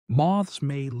Moths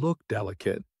may look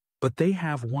delicate, but they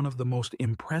have one of the most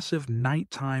impressive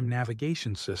nighttime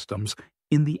navigation systems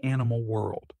in the animal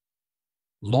world.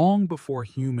 Long before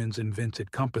humans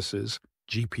invented compasses,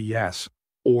 GPS,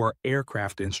 or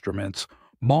aircraft instruments,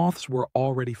 moths were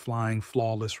already flying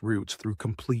flawless routes through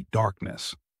complete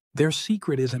darkness. Their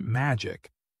secret isn't magic,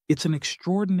 it's an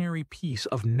extraordinary piece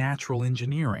of natural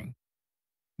engineering.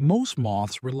 Most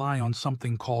moths rely on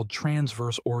something called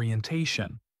transverse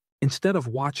orientation. Instead of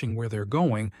watching where they're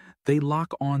going, they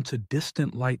lock on to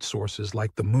distant light sources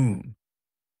like the moon.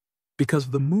 Because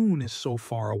the moon is so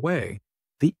far away,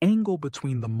 the angle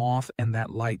between the moth and that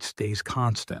light stays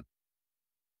constant.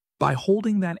 By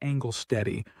holding that angle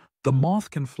steady, the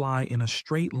moth can fly in a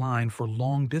straight line for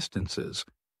long distances,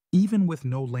 even with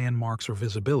no landmarks or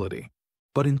visibility.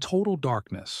 But in total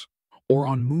darkness, or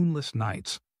on moonless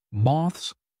nights,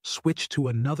 moths switch to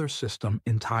another system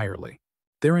entirely.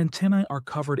 Their antennae are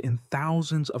covered in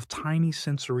thousands of tiny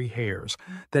sensory hairs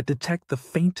that detect the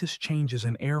faintest changes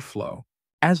in airflow.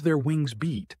 As their wings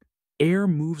beat, air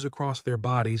moves across their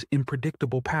bodies in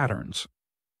predictable patterns.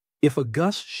 If a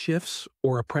gust shifts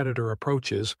or a predator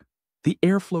approaches, the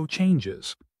airflow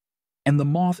changes, and the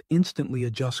moth instantly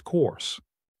adjusts course.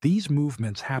 These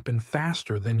movements happen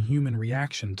faster than human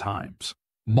reaction times.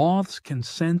 Moths can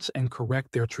sense and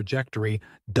correct their trajectory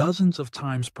dozens of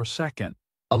times per second,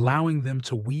 allowing them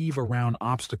to weave around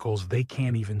obstacles they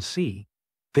can't even see.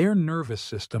 Their nervous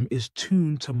system is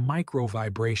tuned to micro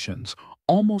vibrations,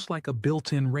 almost like a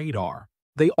built-in radar.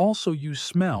 They also use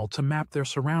smell to map their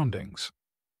surroundings.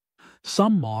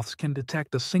 Some moths can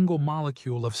detect a single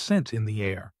molecule of scent in the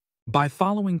air. By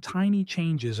following tiny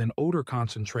changes in odor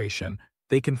concentration,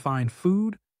 they can find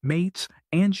food, mates,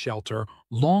 and shelter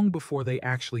long before they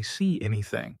actually see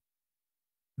anything.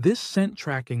 This scent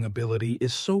tracking ability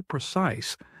is so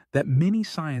precise that many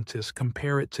scientists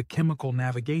compare it to chemical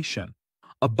navigation,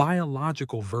 a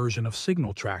biological version of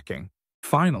signal tracking.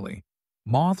 Finally,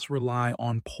 moths rely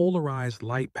on polarized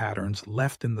light patterns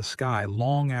left in the sky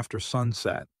long after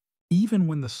sunset. Even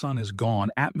when the sun is gone,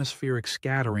 atmospheric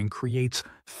scattering creates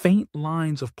faint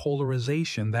lines of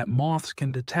polarization that moths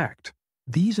can detect.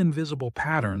 These invisible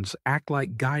patterns act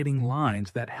like guiding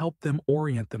lines that help them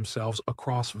orient themselves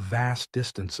across vast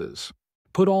distances.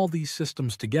 Put all these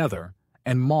systems together,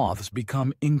 and moths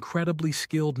become incredibly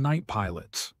skilled night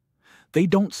pilots. They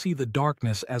don't see the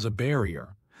darkness as a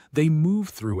barrier. They move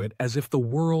through it as if the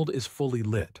world is fully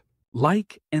lit.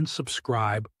 Like and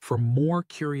subscribe for more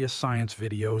curious science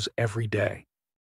videos every day.